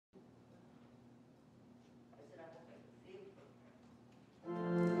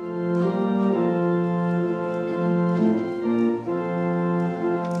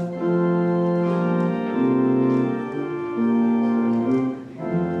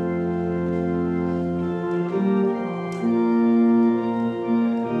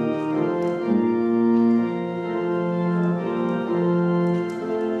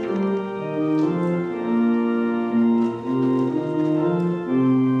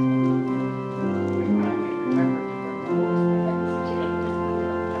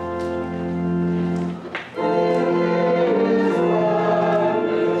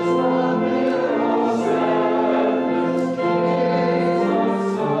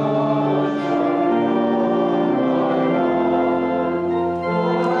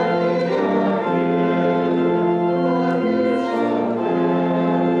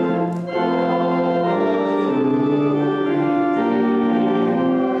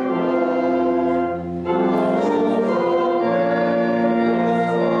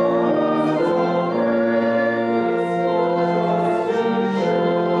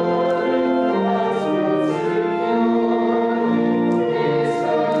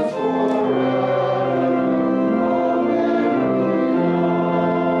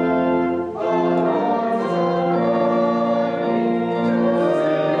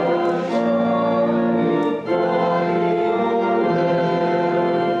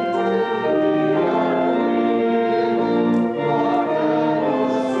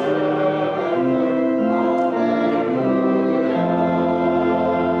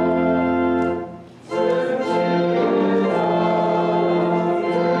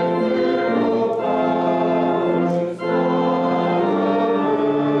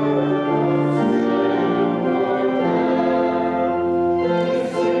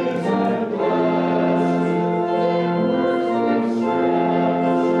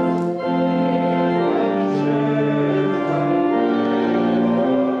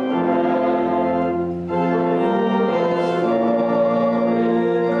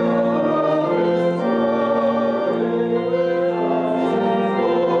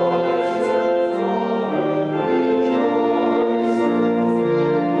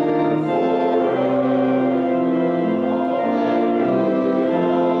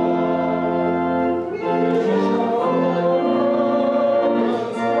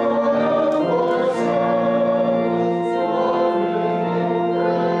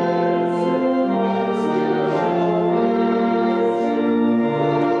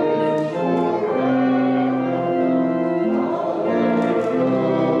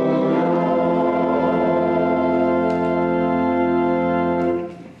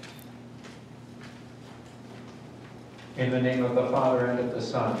the name of the Father, and of the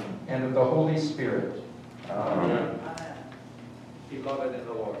Son, and of the Holy Spirit. Amen. Beloved in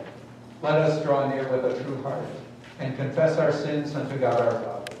the Lord, let us draw near with a true heart and confess our sins unto God our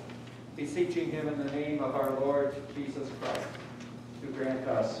Father, beseeching him in the name of our Lord Jesus Christ, to grant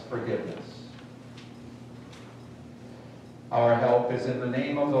us forgiveness. Our help is in the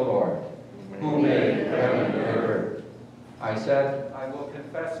name of the Lord, who made heaven and earth. I said, I will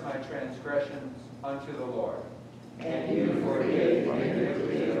confess my transgressions unto the Lord. And you forgave the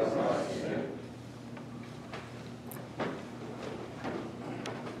iniquity of our sin.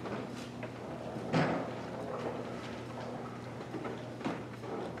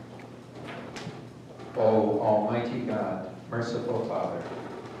 O Almighty God, merciful Father,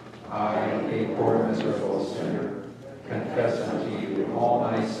 I, a poor miserable sinner, confess unto you all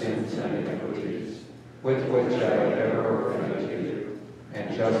my sins and iniquities, with which I have ever offended you,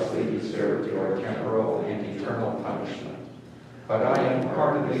 and justly deserved your temporal and eternal punishment. But I am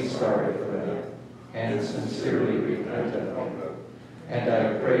heartily sorry for them, and sincerely repent of them. And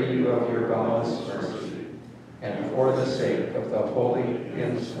I pray you of your boundless mercy, and for the sake of the holy,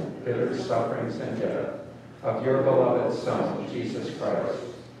 innocent, bitter sufferings and death of your beloved Son, Jesus Christ,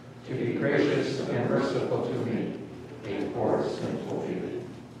 to be gracious and merciful to me, a poor sinful being.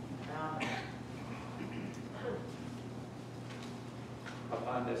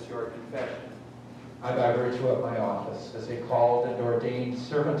 Upon this your confession, I, by virtue of my office as a called and ordained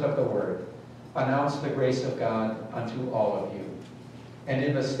servant of the Word, announce the grace of God unto all of you. And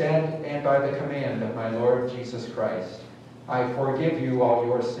in the stead and by the command of my Lord Jesus Christ, I forgive you all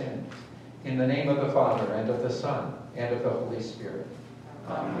your sins, in the name of the Father, and of the Son, and of the Holy Spirit.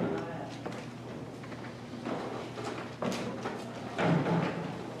 Amen.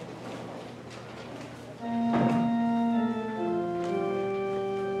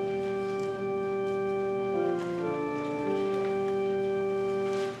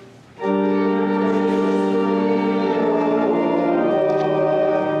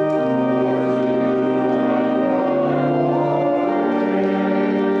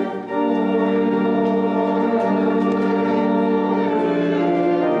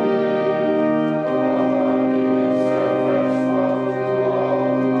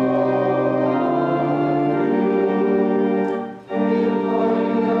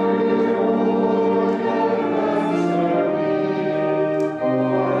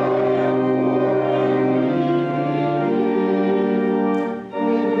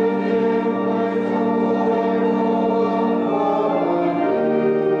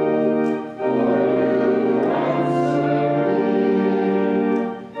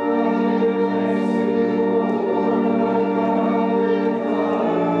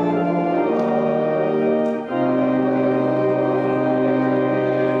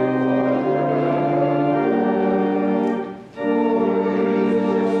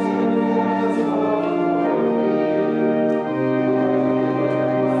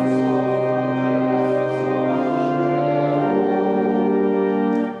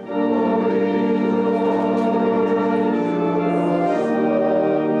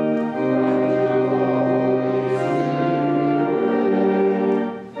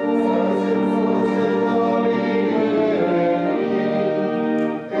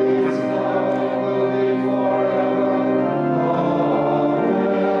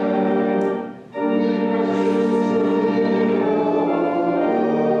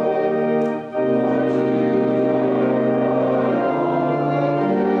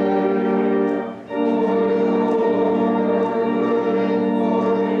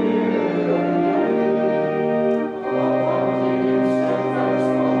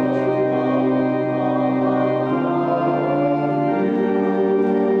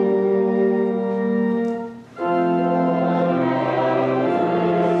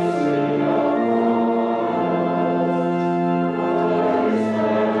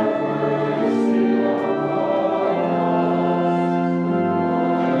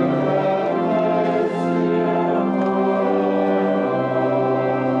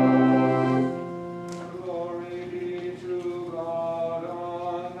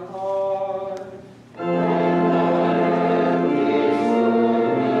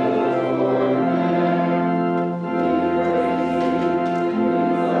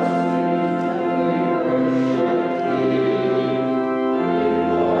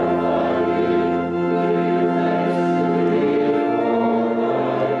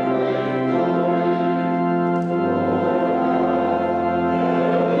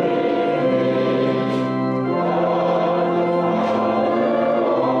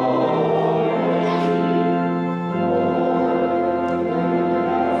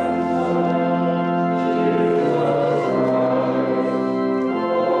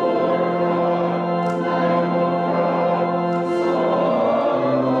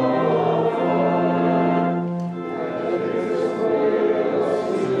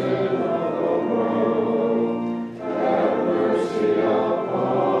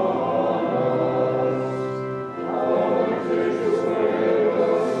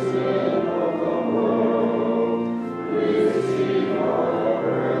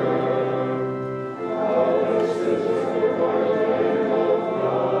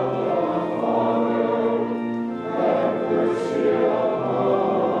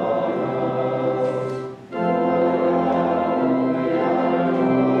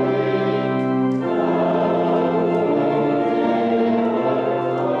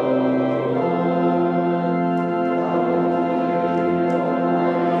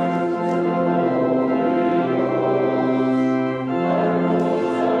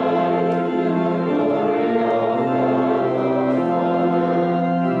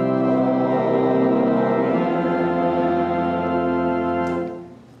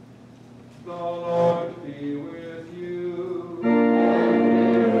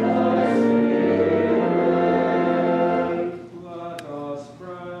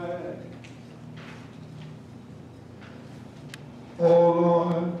 O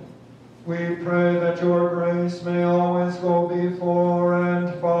Lord. We pray that your grace may always go before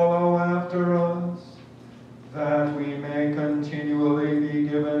and follow after us, that we may continually be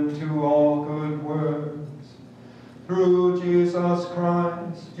given to all good works. Through Jesus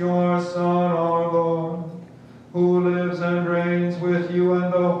Christ, your Son, our Lord, who lives and reigns with you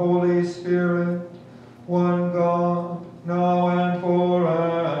and the Holy Spirit, one God, now and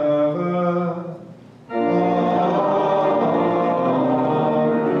forever.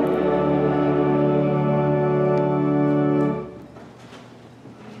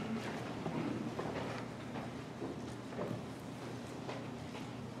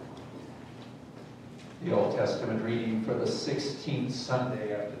 The Old Testament reading for the 16th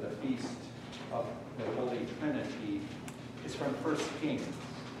Sunday after the Feast Of the Holy Trinity is from 1 Kings.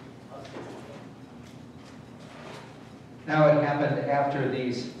 Now it happened after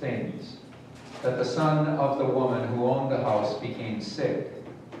these things that the son of the woman who owned the house became sick,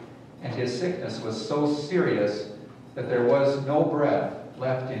 and his sickness was so serious that there was no breath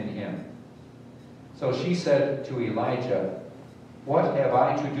left in him. So she said to Elijah, "What have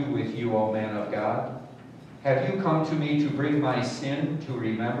I to do with you, O man of God? Have you come to me to bring my sin to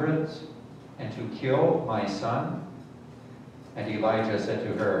remembrance and to kill my son?" And Elijah said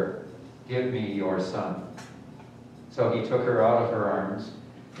to her, "Give me your son." So he took her out of her arms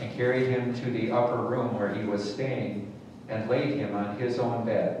and carried him to the upper room where he was staying and laid him on his own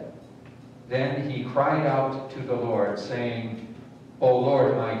bed. Then he cried out to the Lord, saying, "O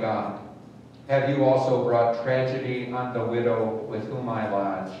Lord my God, have you also brought tragedy on the widow with whom I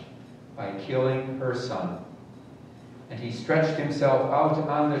lodge by killing her son?" And he stretched himself out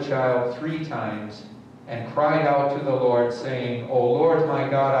on the child 3 times and cried out to the Lord, saying, "O Lord my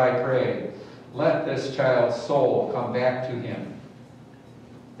God, I pray, let this child's soul come back to him."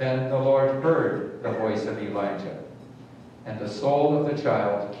 Then the Lord heard the voice of Elijah, and the soul of the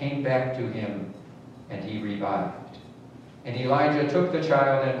child came back to him, and he revived. And Elijah took the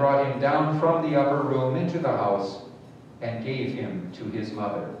child and brought him down from the upper room into the house and gave him to his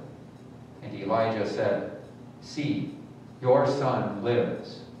mother. And Elijah said, "See, your son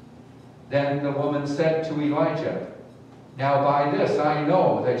lives." Then the woman said to Elijah, "Now by this I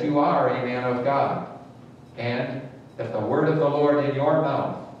know that you are a man of God, and that the word of the Lord in your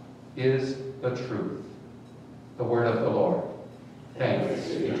mouth is the truth." The word of the Lord.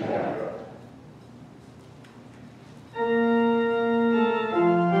 Thanks be to God.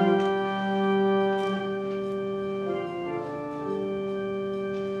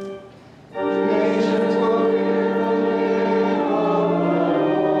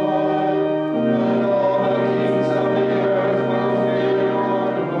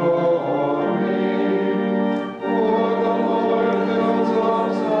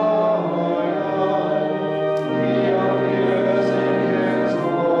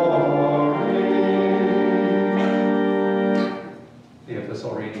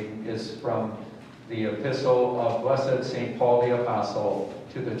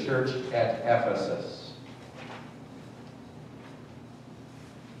 To the church at Ephesus.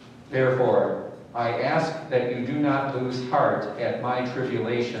 Therefore, I ask that you do not lose heart at my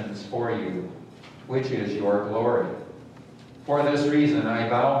tribulations for you, which is your glory. For this reason I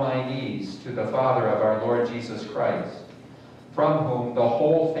bow my knees to the Father of our Lord Jesus Christ, from whom the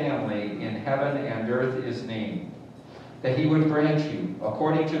whole family in heaven and earth is named, that he would grant you,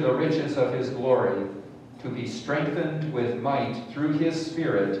 according to the riches of his glory, to be strengthened with might through his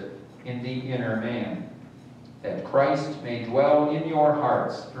Spirit in the inner man, that Christ may dwell in your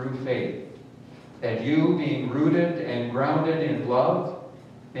hearts through faith, that you, being rooted and grounded in love,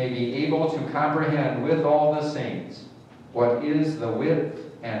 may be able to comprehend with all the saints what is the width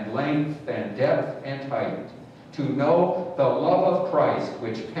and length and depth and height, to know the love of Christ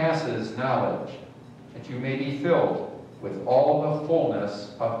which passes knowledge, that you may be filled with all the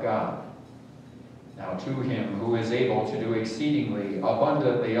fullness of God. Now to him who is able to do exceedingly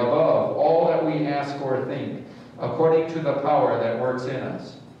abundantly above all that we ask or think, according to the power that works in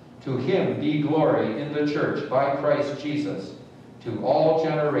us, to him be glory in the church by Christ Jesus, to all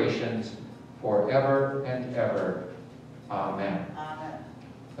generations, forever and ever. Amen. Amen.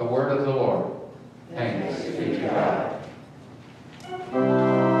 The word of the Lord. Thanks be to God.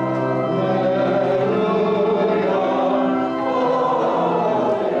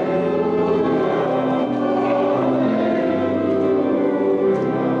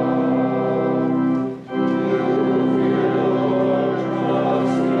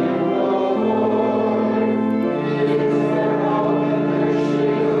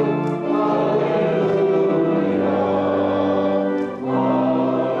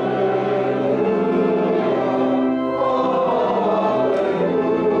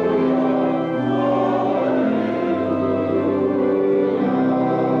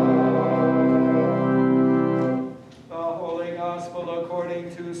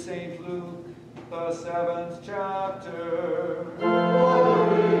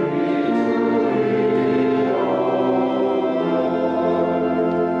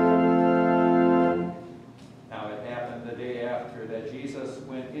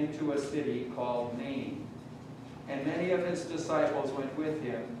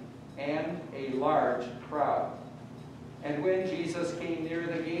 and a large crowd. And when Jesus came near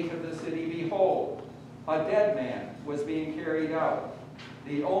the gate of the city, behold, a dead man was being carried out,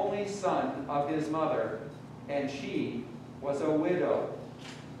 the only son of his mother, and she was a widow.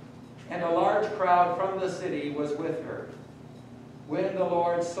 And a large crowd from the city was with her. When the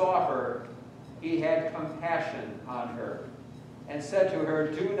Lord saw her, he had compassion on her, and said to her,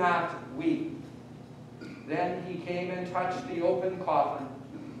 "Do not weep." Then he came and touched the open coffin,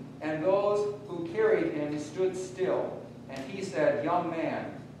 and those who carried him stood still. And he said, "Young man,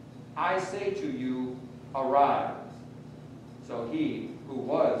 I say to you, arise." So he who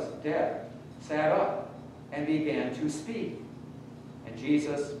was dead sat up and began to speak. And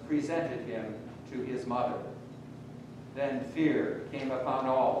Jesus presented him to his mother. Then fear came upon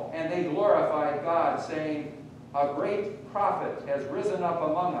all, and they glorified God, saying, "A great prophet has risen up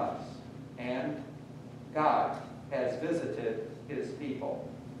among us, and God has visited his people."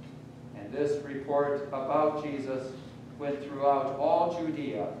 And this report about Jesus went throughout all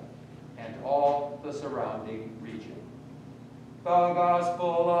Judea and all the surrounding region. The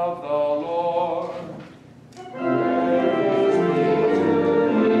Gospel of the Lord. Praise be to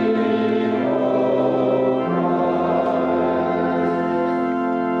thee, O Christ.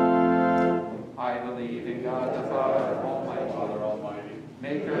 I believe in God the Father Almighty,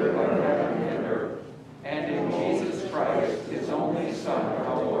 maker of heaven and earth, and in Jesus Christ, his only Son,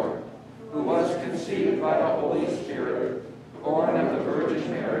 our Lord, who was conceived by the Holy Spirit, born of the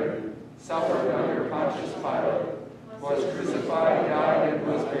Virgin Mary, suffered under Pontius Pilate, was crucified, died, and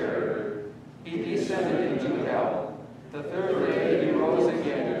was buried. He descended into hell. The third day he rose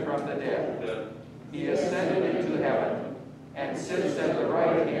again from the dead. He ascended into heaven, and sits at the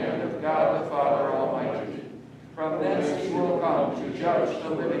right hand of God the Father Almighty. From thence he will come to judge the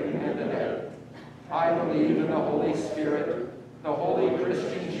living and the dead. I believe in the Holy Spirit, the holy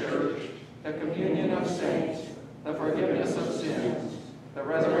Christian Church, the communion of saints, the forgiveness of sins, the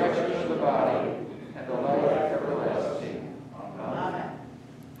resurrection of the body, and the life everlasting. Amen.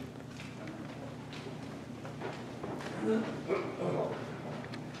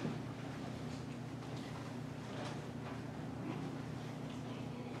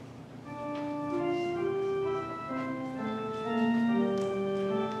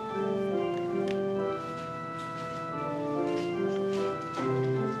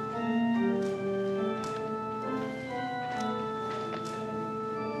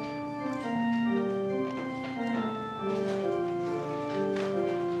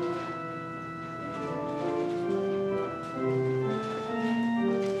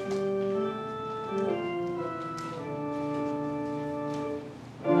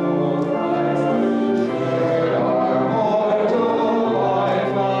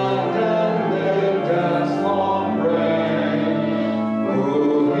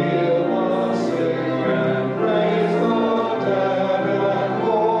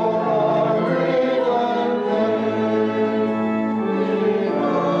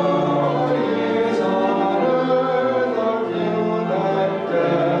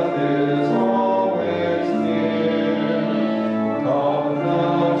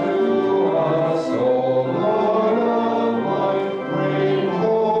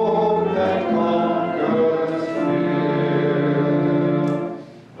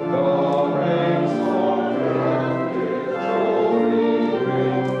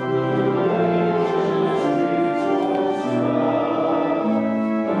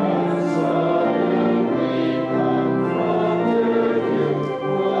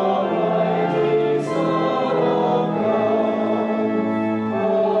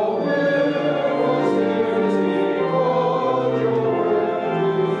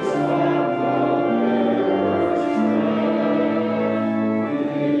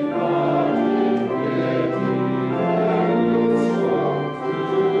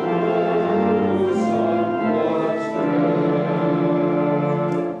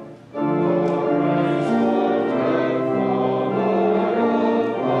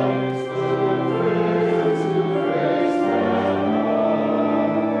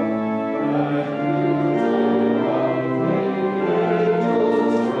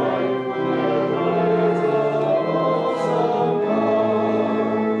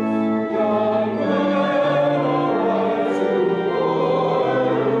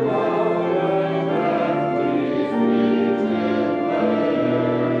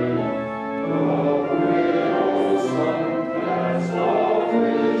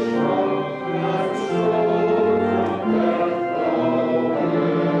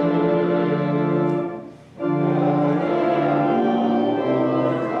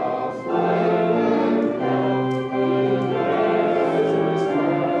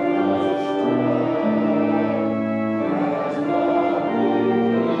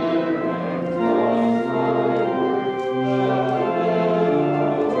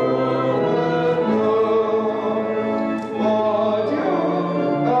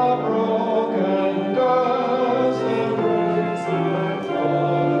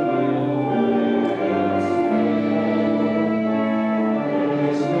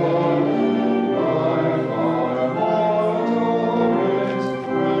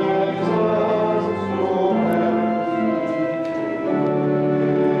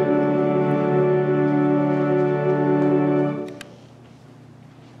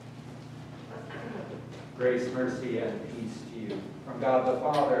 God the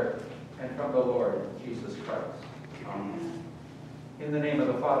Father, and from the Lord Jesus Christ. Amen. In the name of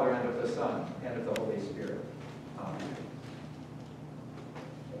the Father, and of the Son, and of the Holy Spirit. Amen.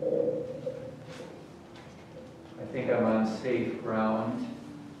 I think I'm on safe ground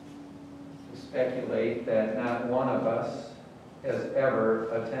to speculate that not one of us has ever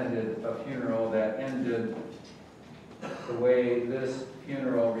attended a funeral that ended the way this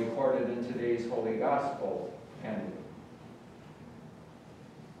funeral recorded in today's Holy Gospel ended.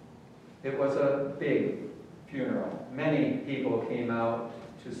 It was a big funeral. Many people came out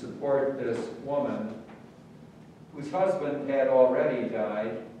to support this woman whose husband had already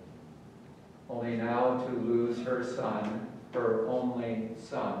died, only now to lose her son, her only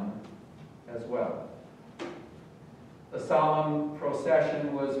son, as well. The solemn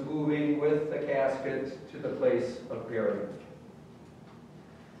procession was moving with the casket to the place of burial.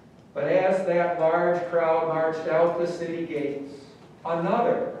 But as that large crowd marched out the city gates,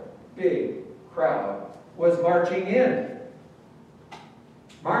 another big crowd was marching in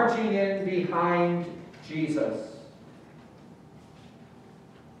behind Jesus.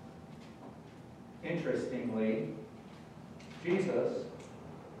 Interestingly, Jesus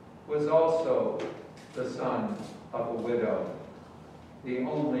was also the son of a widow, the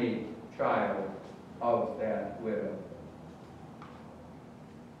only child of that widow.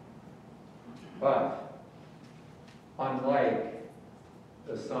 But unlike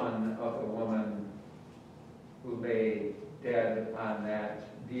the son of the woman who lay dead on that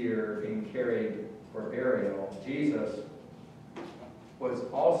bier being carried for burial, Jesus was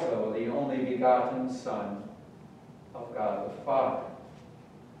also the only begotten Son of God the Father.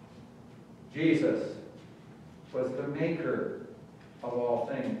 Jesus was the maker of all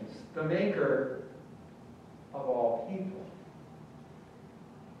things, the maker of all people.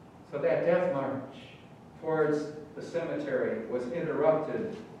 So that death march towards the cemetery was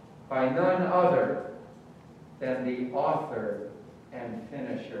interrupted by none other than the author and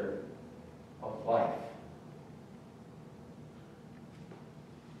finisher of life.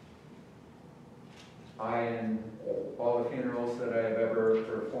 I, in all the funerals that I have ever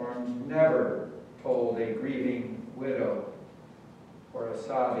performed, never told a grieving widow or a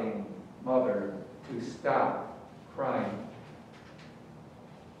sobbing mother to stop crying.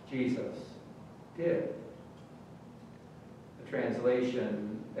 Jesus did. The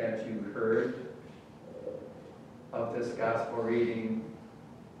translation that you heard of this gospel reading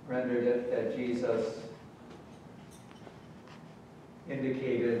rendered it that Jesus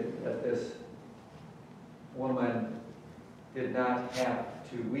indicated that this woman did not have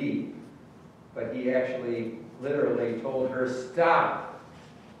to weep, but he actually literally told her, "Stop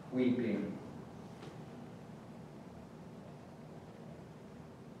weeping."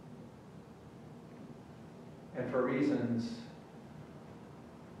 And for reasons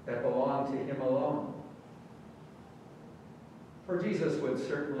that belong to him alone. For Jesus would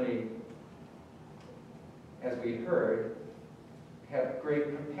certainly, as we heard, have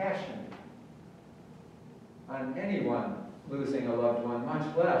great compassion on anyone losing a loved one,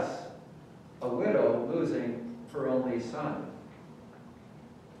 much less a widow losing her only son.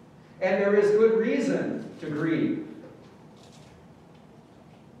 And there is good reason to grieve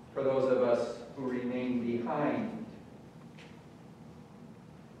for those of us who remain behind.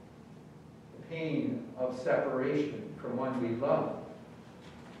 The pain of separation from one we love.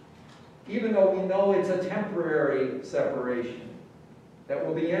 Even though we know it's a temporary separation that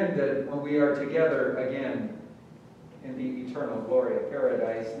will be ended when we are together again in the eternal glory of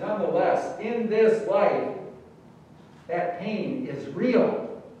paradise, nonetheless, in this life, that pain is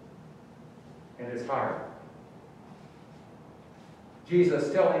real and it's hard.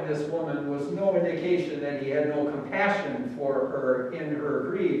 Jesus telling this woman was no indication that he had no compassion for her in her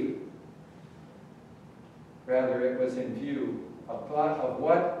grief. Rather, it was in view of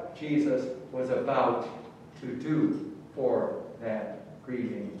what Jesus was about to do for that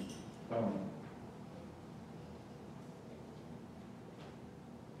grieving woman.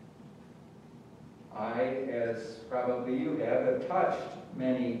 I, as probably you have touched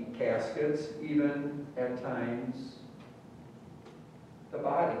many caskets, even at times the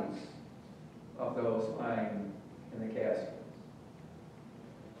bodies of those lying in the caskets.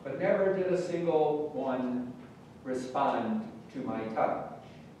 But never did a single one respond to my touch.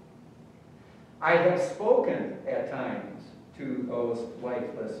 I have spoken at times to those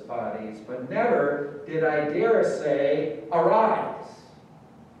lifeless bodies, but never did I dare say, "Arise."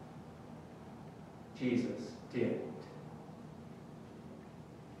 Jesus did.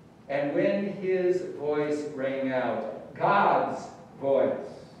 And when his voice rang out, God's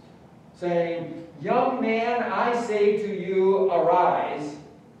voice, saying, "Young man, I say to you, arise,"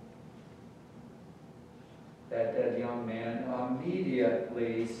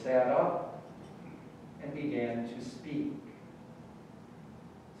 immediately sat up and began to speak,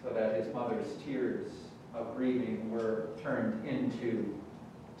 so that his mother's tears of grieving were turned into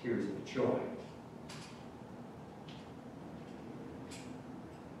tears of joy.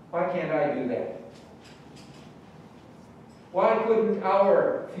 Why can't I do that? Why couldn't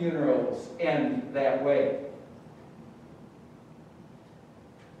our funerals end that way?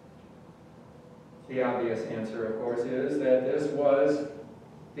 The obvious answer, of course, is that this was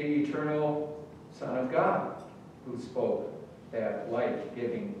the eternal Son of God who spoke that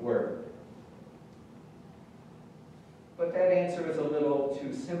life-giving word. But that answer is a little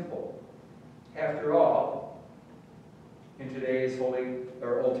too simple. After all, in today's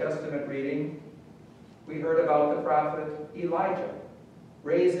Old Testament reading, we heard about the prophet Elijah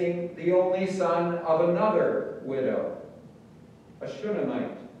raising the only son of another widow, a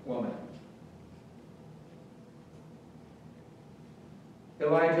Shunammite woman.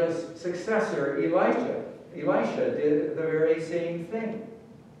 Elijah's successor, Elisha, did the very same thing.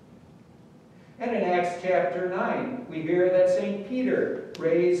 And in Acts chapter 9, we hear that St. Peter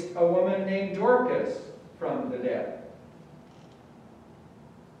raised a woman named Dorcas from the dead.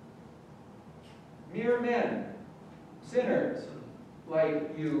 Mere men, sinners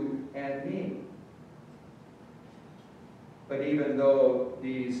like you and me. But even though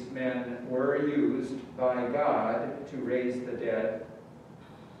these men were used by God to raise the dead,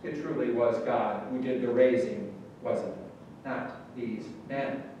 it truly was God who did the raising, wasn't it? Not these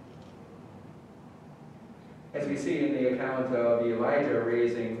men. As we see in the account of Elijah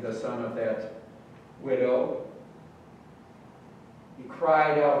raising the son of that widow, he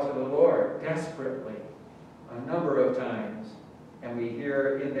cried out to the Lord desperately a number of times. And we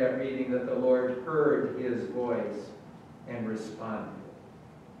hear in that reading that the Lord heard his voice and responded.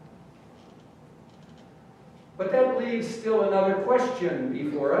 But that leaves still another question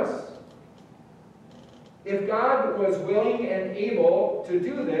before us. If God was willing and able to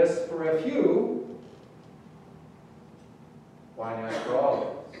do this for a few, why not for all of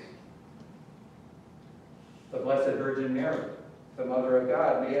us? The Blessed Virgin Mary, the Mother of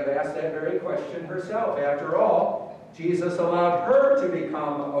God, may have asked that very question herself. After all, Jesus allowed her to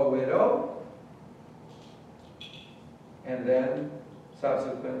become a widow, and then,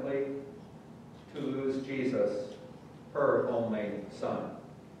 subsequently, to lose Jesus, her only son.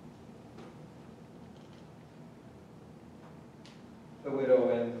 The widow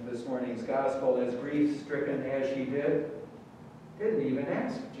in this morning's gospel, as grief-stricken as she didn't even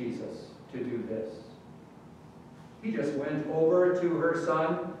ask Jesus to do this. He just went over to her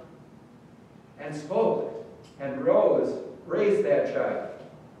son and spoke and raised that child.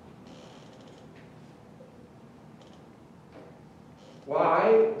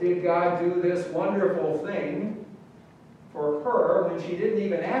 Why did God do this wonderful thing for her when she didn't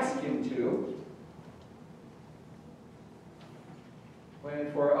even ask him to,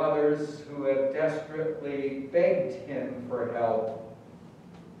 when for others who have desperately begged him for help,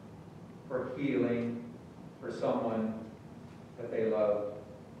 for healing, for someone that they love,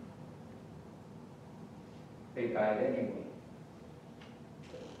 they died anyway?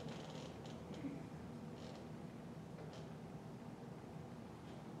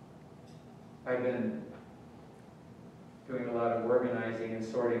 I've been doing a lot of organizing and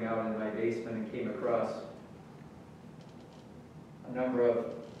sorting out in my basement and came across a number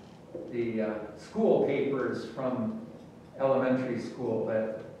of the school papers from elementary school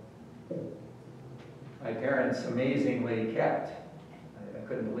that my parents amazingly kept. I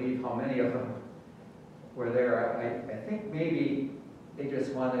couldn't believe how many of them were there. I think maybe they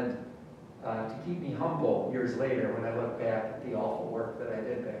just wanted to keep me humble years later when I look back at the awful work that I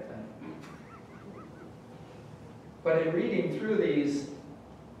did back then. But in reading through these,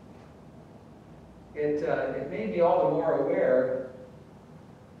 it made me all the more aware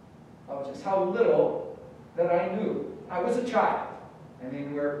of just how little that I knew. I was a child. I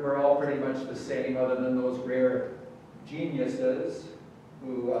mean, we're all pretty much the same, other than those rare geniuses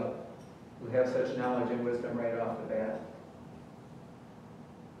who have such knowledge and wisdom right off the bat.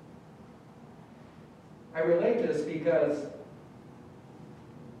 I relate this because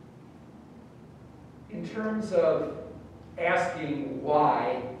in terms of asking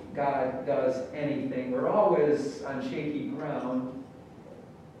why God does anything, we're always on shaky ground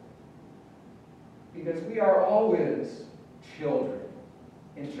because we are always children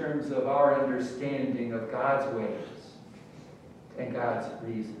in terms of our understanding of God's ways and God's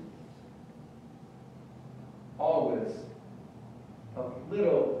reasons. Always of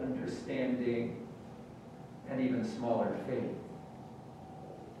little understanding and even smaller faith.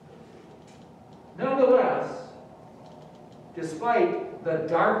 Nonetheless, despite the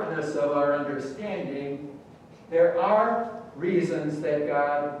darkness of our understanding, there are reasons that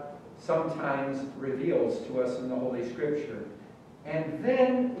God sometimes reveals to us in the Holy Scripture. And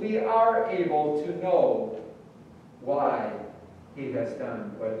then we are able to know why he has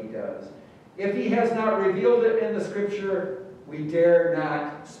done what he does. If he has not revealed it in the Scripture, we dare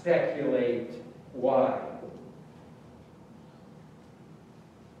not speculate why.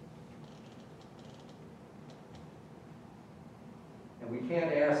 And we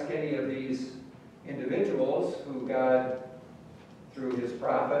can't ask any of these individuals who God, through his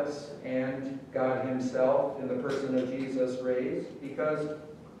prophets and God himself in the person of Jesus, raised, because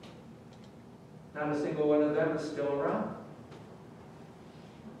not a single one of them is still around.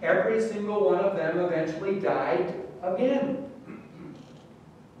 Every single one of them eventually died again.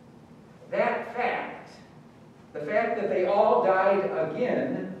 That fact, the fact that they all died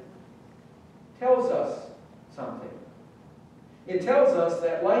again, tells us something. It tells us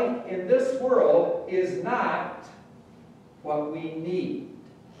that life in this world is not what we need.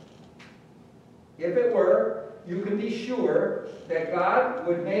 If it were, you can be sure that God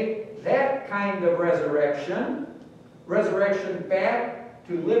would make that kind of resurrection back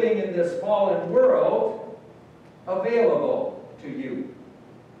to living in this fallen world, available to you.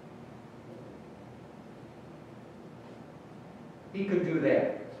 He could do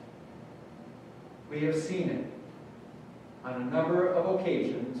that. We have seen it on a number of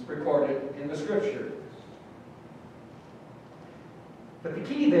occasions recorded in the Scriptures. But the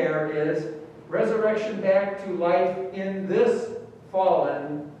key there is resurrection back to life in this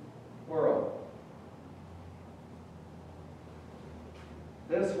fallen world.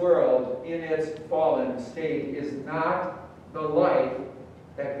 This world, in its fallen state, is not the life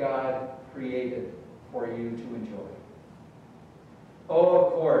that God created for you to enjoy. Oh,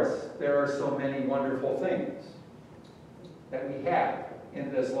 of course, there are so many wonderful things that we have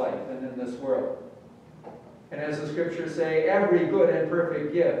in this life and in this world. And as the Scriptures say, every good and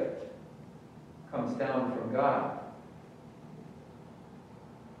perfect gift comes down from God.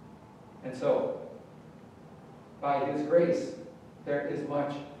 And so, by his grace, there is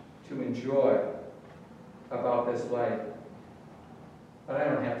much to enjoy about this life. But I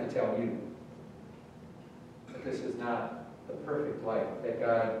don't have to tell you that this is not the perfect life that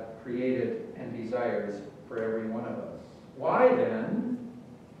God created and desires for every one of us. Why then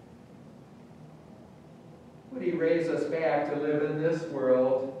would he raise us back to live in this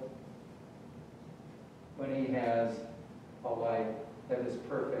world when he has a life that is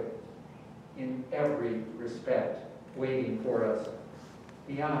perfect in every respect, waiting for us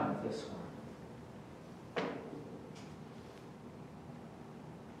beyond this one?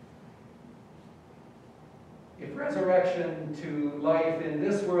 If resurrection to life in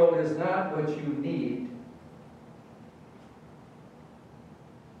this world is not what you need,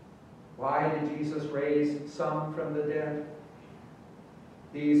 why did Jesus raise some from the dead?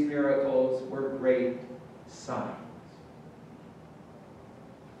 These miracles were great signs.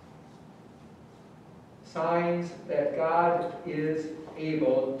 Signs that God is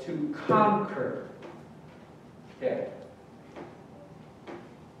able to conquer death.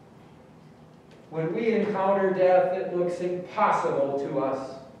 When we encounter death, it looks impossible to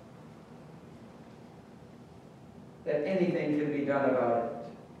us that anything can be done about it.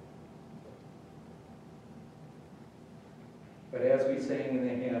 But as we sang in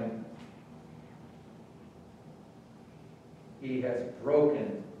the hymn, he has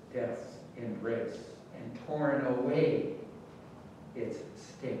broken death's embrace and torn away its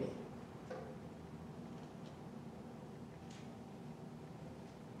sting.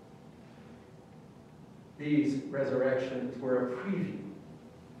 These resurrections were a preview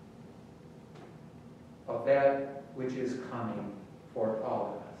of that which is coming for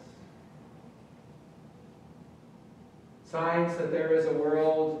all of us. Signs that there is a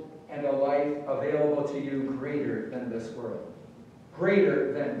world and a life available to you greater than this world,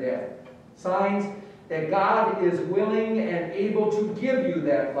 greater than death. Signs that God is willing and able to give you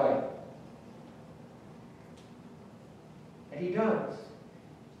that life. And he does.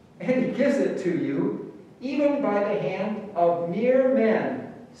 And he gives it to you even by the hand of mere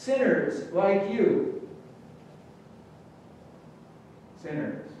men, sinners like you.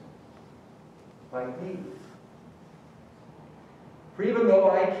 Sinners like me. For even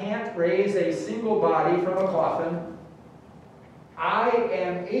though I can't raise a single body from a coffin, I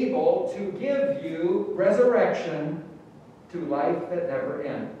am able to give you resurrection to life that never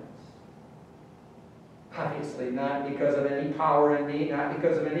ends. Obviously, not because of any power in me, not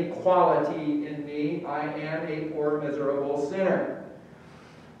because of any quality in me. I am a poor, miserable sinner.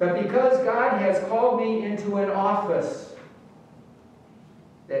 But because God has called me into an office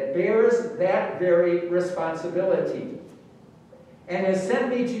that bears that very responsibility and has sent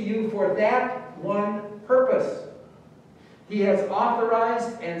me to you for that one purpose. He has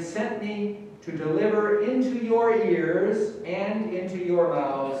authorized and sent me to deliver into your ears and into your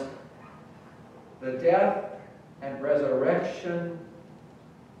mouths the death and resurrection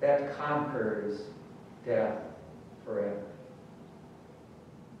that conquers death forever.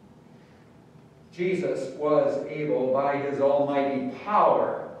 Jesus was able, by his almighty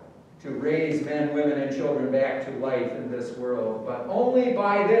power, to raise men, women, and children back to life in this world, but only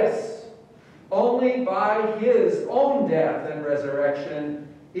by this, only by his own death and resurrection,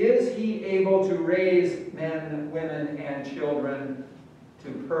 is he able to raise men, women, and children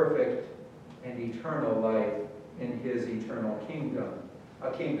to perfect and eternal life in his eternal kingdom, a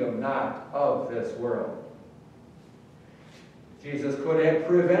kingdom not of this world. Jesus could have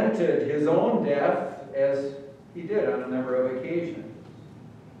prevented his own death, as he did on a number of occasions.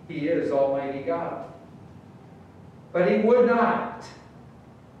 He is Almighty God. But he would not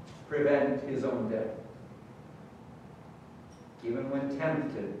prevent his own death, even when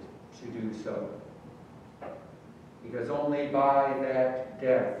tempted to do so. Because only by that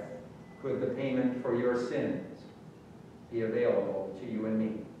death could the payment for your sins be available to you and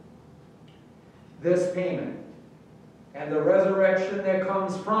me. This payment and the resurrection that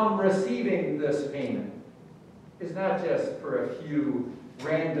comes from receiving this payment is not just for a few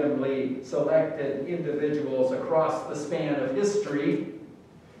randomly selected individuals across the span of history.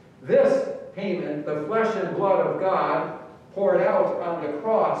 This payment, the flesh and blood of God poured out on the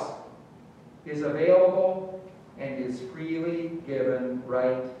cross, is available and is freely given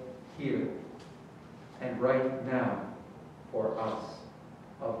right here and right now for us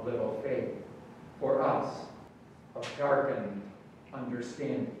of little faith, for us of darkened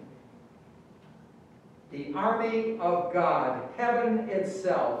understanding. The army of God, heaven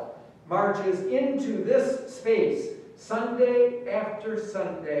itself, marches into this space Sunday after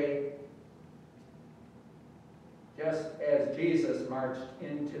Sunday, just as Jesus marched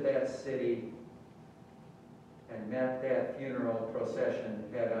into that city and met that funeral procession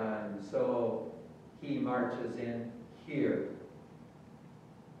head on, so he marches in here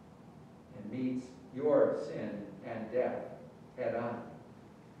and meets your sin and death head on,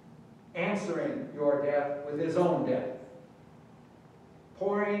 answering your death with his own death,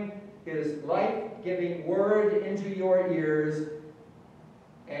 pouring his life-giving word into your ears,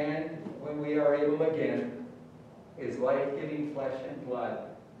 and when we are able again, his life-giving flesh and blood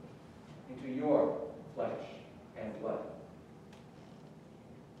into your flesh and blood.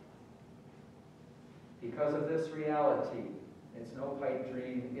 Because of this reality, it's no pipe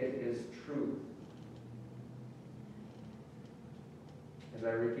dream, it is truth. As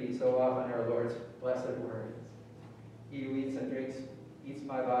I repeat so often our Lord's blessed words, he who eats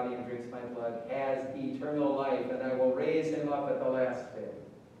my body and drinks my blood has eternal life, and I will raise him up at the last day.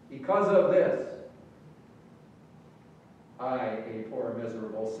 Because of this, I, a poor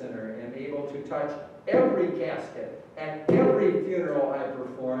miserable sinner, am able to touch every casket and every funeral I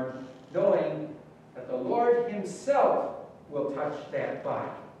perform, knowing that the Lord himself will touch that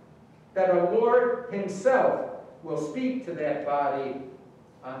body, that the Lord himself will speak to that body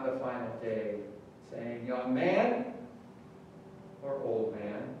on the final day, saying, young man or old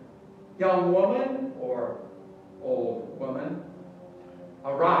man, young woman or old woman,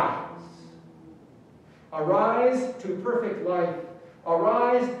 arise. Arise to perfect life.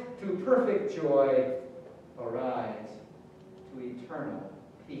 Arise to perfect joy. Arise to eternal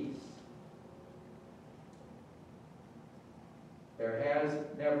peace. There has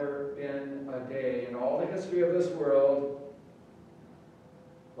never been a day in all the history of this world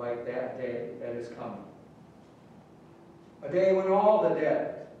like that day that is coming. A day when all the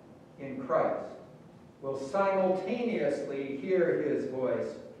dead in Christ will simultaneously hear his voice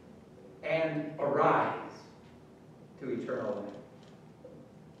and arise to eternal life.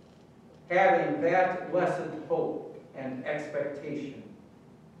 Having that blessed hope and expectation,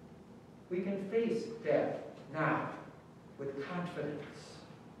 we can face death now with confidence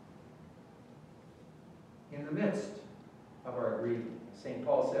in the midst of our grieving. St.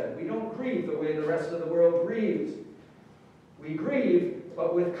 Paul said, we don't grieve the way the rest of the world grieves. We grieve,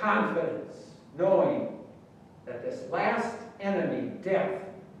 but with confidence, knowing that this last enemy, death,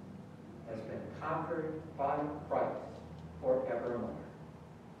 has been conquered by Christ forevermore.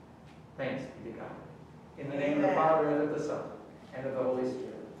 Thanks be to God. In the name of the Father, and of the Son, and of the Holy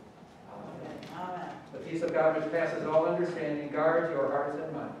Spirit. Amen. Amen. The peace of God which passes all understanding, guard your hearts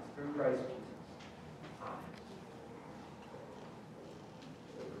and minds through Christ Jesus.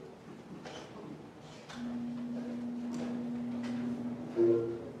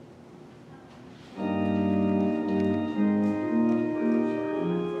 Amen.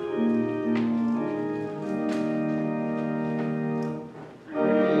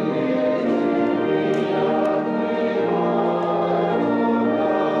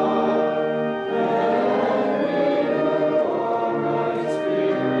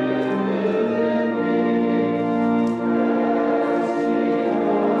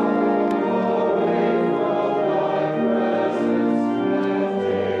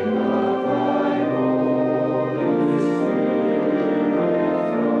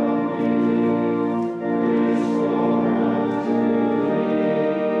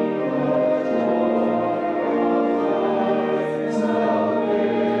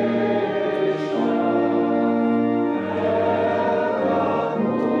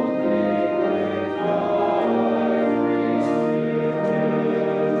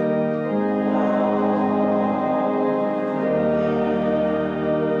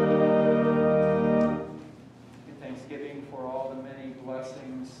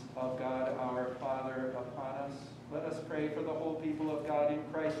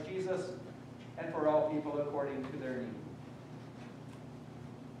 Christ Jesus, and for all people according to their need.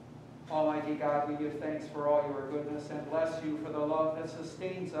 Almighty God, we give thanks for all your goodness and bless you for the love that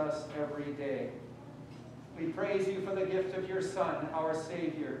sustains us every day. We praise you for the gift of your Son, our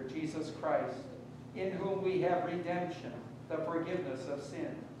Savior, Jesus Christ, in whom we have redemption, the forgiveness of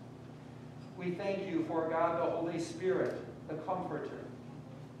sin. We thank you for God the Holy Spirit, the Comforter,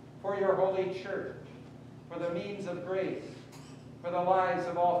 for your holy church, for the means of grace, for the lives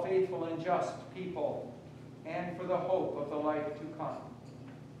of all faithful and just people, and for the hope of the life to come.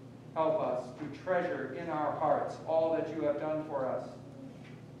 Help us to treasure in our hearts all that you have done for us,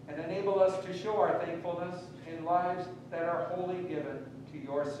 and enable us to show our thankfulness in lives that are wholly given to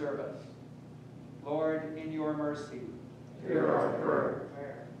your service. Lord, in your mercy, hear our prayer.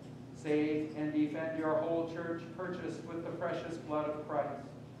 Save and defend your whole church, purchased with the precious blood of Christ.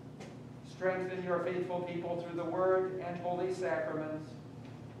 Strengthen your faithful people through the word and holy sacraments,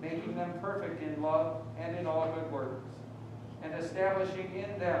 making them perfect in love and in all good works, and establishing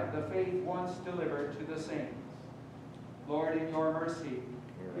in them the faith once delivered to the saints. Lord, in your mercy,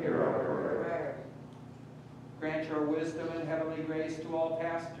 hear our prayer. Grant your wisdom and heavenly grace to all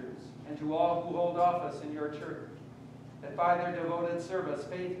pastors and to all who hold office in your church, that by their devoted service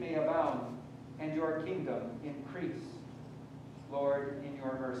faith may abound and your kingdom increase. Lord, in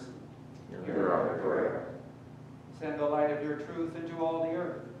your mercy, hear our prayer. send the light of your truth into all the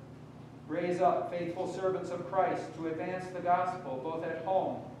earth. Raise up faithful servants of Christ to advance the gospel both at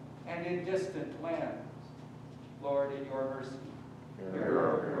home and in distant lands. Lord, in your mercy, Hear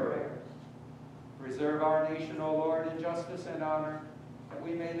our prayer. preserve our nation, O Lord, in justice and honor, that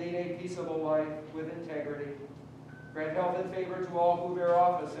we may lead a peaceable life with integrity. Grant health and favor to all who bear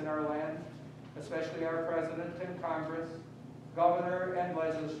office in our land, especially our President and Congress, Governor and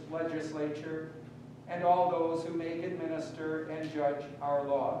Legislature, and all those who make, administer, and judge our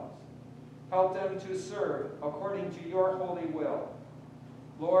laws. Help them to serve according to your holy will.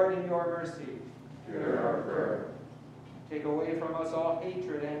 Lord, in your mercy, Hear our prayer. take away from us all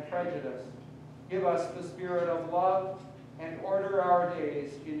hatred and prejudice. Give us the spirit of love and order our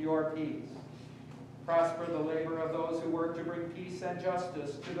days in your peace. Prosper the labor of those who work to bring peace and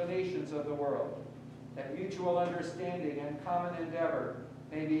justice to the nations of the world, that mutual understanding and common endeavor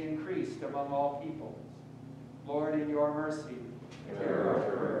may be increased among all peoples. Lord, in your mercy, Hear our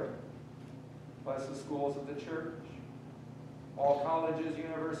prayer. bless the schools of the church, all colleges,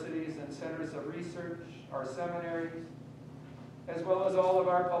 universities, and centers of research, our seminaries, as well as all of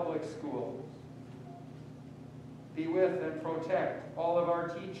our public schools. Be with and protect all of our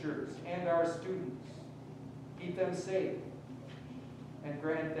teachers and our students. Keep them safe and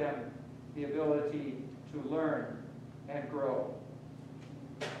grant them the ability to learn and grow.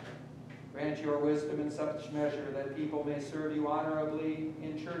 Grant your wisdom in such measure that people may serve you honorably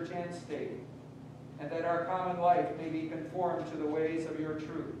in church and state, and that our common life may be conformed to the ways of your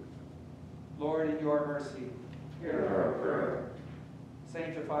truth. Lord, in your mercy, Hear our prayer.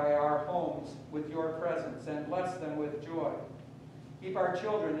 sanctify our homes with your presence and bless them with joy. Keep our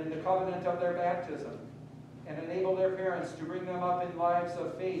children in the covenant of their baptism and enable their parents to bring them up in lives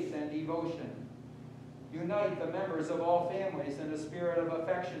of faith and devotion. Unite the members of all families in a spirit of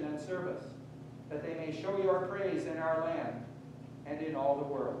affection and service, that they may show your praise in our land and in all the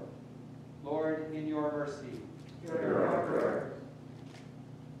world. Lord, in your mercy, Hear our prayer.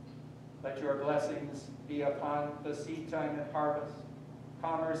 let your blessings be upon the seed time and harvest,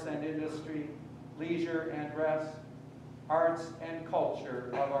 commerce and industry, leisure and rest, arts and culture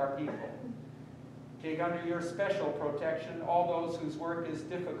of our people. Take under your special protection all those whose work is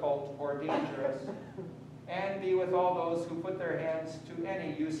difficult or dangerous, and be with all those who put their hands to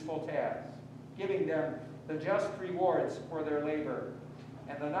any useful task, giving them the just rewards for their labor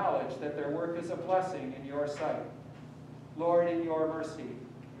and the knowledge that their work is a blessing in your sight. Lord, in your mercy,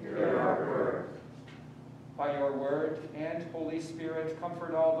 Hear our prayer. by your word and Holy Spirit,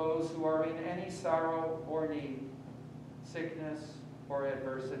 comfort all those who are in any sorrow or need, sickness or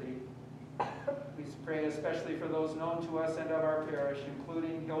adversity. We pray especially for those known to us and of our parish,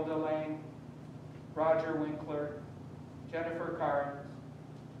 including Hilda Lang, Roger Winkler, Jennifer Carnes,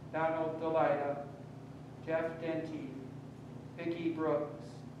 Donald Delida, Jeff Denty, Vicki Brooks,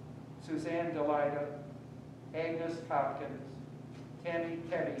 Suzanne Delida, Agnes Hopkins, Tammy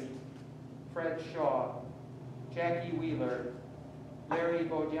Kebby, Fred Shaw, Jackie Wheeler, Larry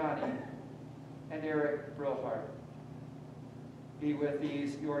Bodiani, and Eric Brilhart. Be with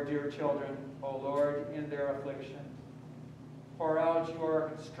these, your dear children, O Lord, in their affliction. Pour out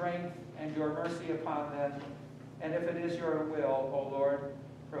your strength and your mercy upon them, and if it is your will, O Lord,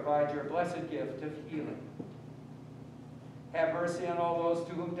 provide your blessed gift of healing. Have mercy on all those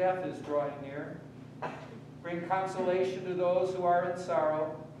to whom death is drawing near. Bring consolation to those who are in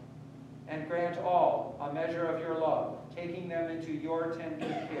sorrow, and grant all a measure of your love, taking them into your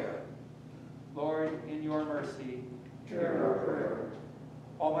tender care. Lord, in your mercy, Hear our prayer.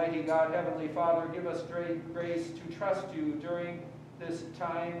 Almighty God, Heavenly Father, give us great grace to trust you during this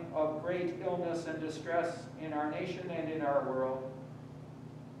time of great illness and distress in our nation and in our world.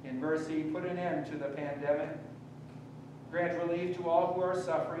 In mercy, put an end to the pandemic. Grant relief to all who are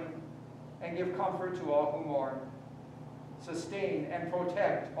suffering, and give comfort to all who mourn. Sustain and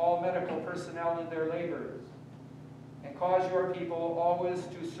protect all medical personnel in their labors, and cause your people always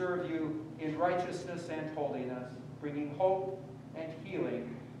to serve you in righteousness and holiness, bringing hope and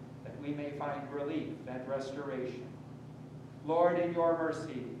healing, that we may find relief and restoration. Lord, in your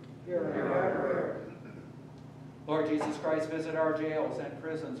mercy, Hear our prayer. Lord Jesus Christ, visit our jails and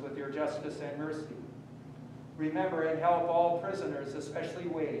prisons with your justice and mercy. Remember and help all prisoners, especially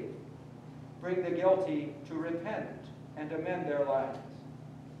Wade. Bring the guilty to repent and amend their lives,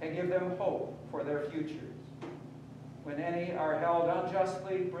 and give them hope for their futures. When any are held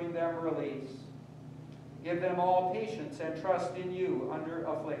unjustly, bring them release. Give them all patience and trust in you under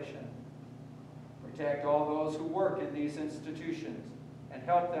affliction. Protect all those who work in these institutions, and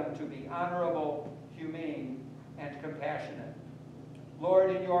help them to be honorable, humane, and compassionate. Lord,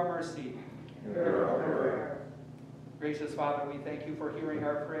 in your mercy, Hear our prayer. gracious Father, we thank you for hearing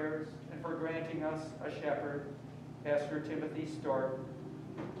our prayers and for granting us a shepherd, Pastor Timothy Stork,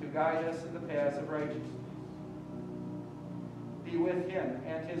 to guide us in the paths of righteousness. Be with him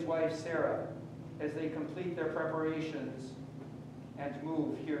and his wife Sarah as they complete their preparations and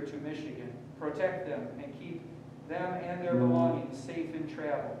move here to Michigan. Protect them and keep them and their belongings safe in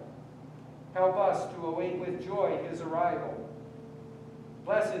travel. Help us to await with joy his arrival.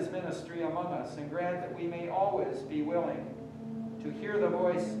 Bless his ministry among us, and grant that we may always be willing to hear the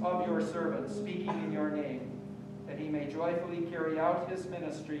voice of your servant speaking in your name, that he may joyfully carry out his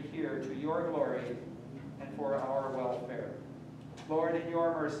ministry here to your glory and for our welfare. Lord, in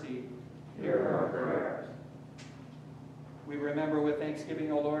your mercy, Hear our prayer. we remember with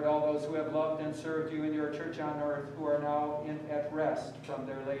thanksgiving, O Lord, all those who have loved and served you in your church on earth, who are now at rest from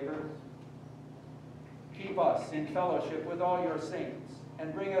their labors. Keep us in fellowship with all your saints,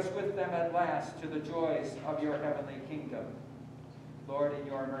 and bring us with them at last to the joys of your heavenly kingdom. Lord, in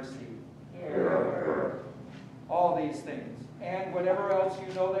your mercy, Hear our prayer. all these things, and whatever else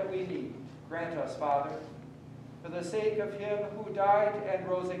you know that we need, grant us, Father, for the sake of him who died and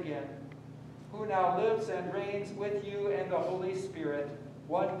rose again, who now lives and reigns with you and the Holy Spirit,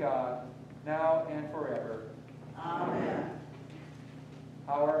 one God, now and forever. Amen.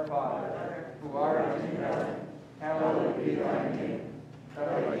 Our Father, who art in heaven, hallowed be thy name.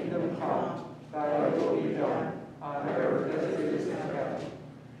 Thy kingdom come, thy will be done, on earth as it is in heaven.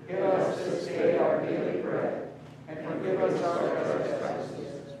 Give us this day our daily bread, and forgive us our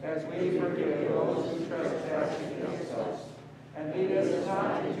trespasses, as we forgive those who trespass against us. And lead us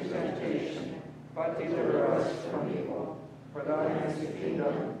not into temptation, but deliver us from evil. For thine is the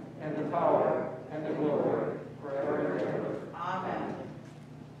kingdom, and the power, and the glory, forever and ever. Amen.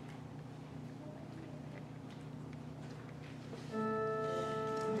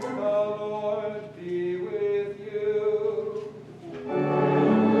 The Lord be with you.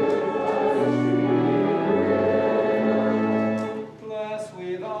 Bless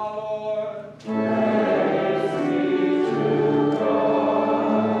we the Lord. Thanks be to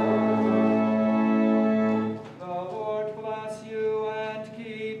God. The Lord bless you and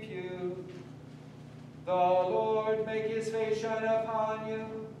keep you. The Lord make his face shine upon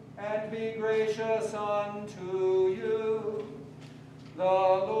you and be gracious unto you. The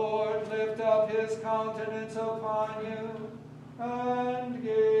Lord lift up his countenance upon you and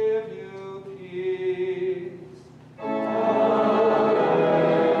give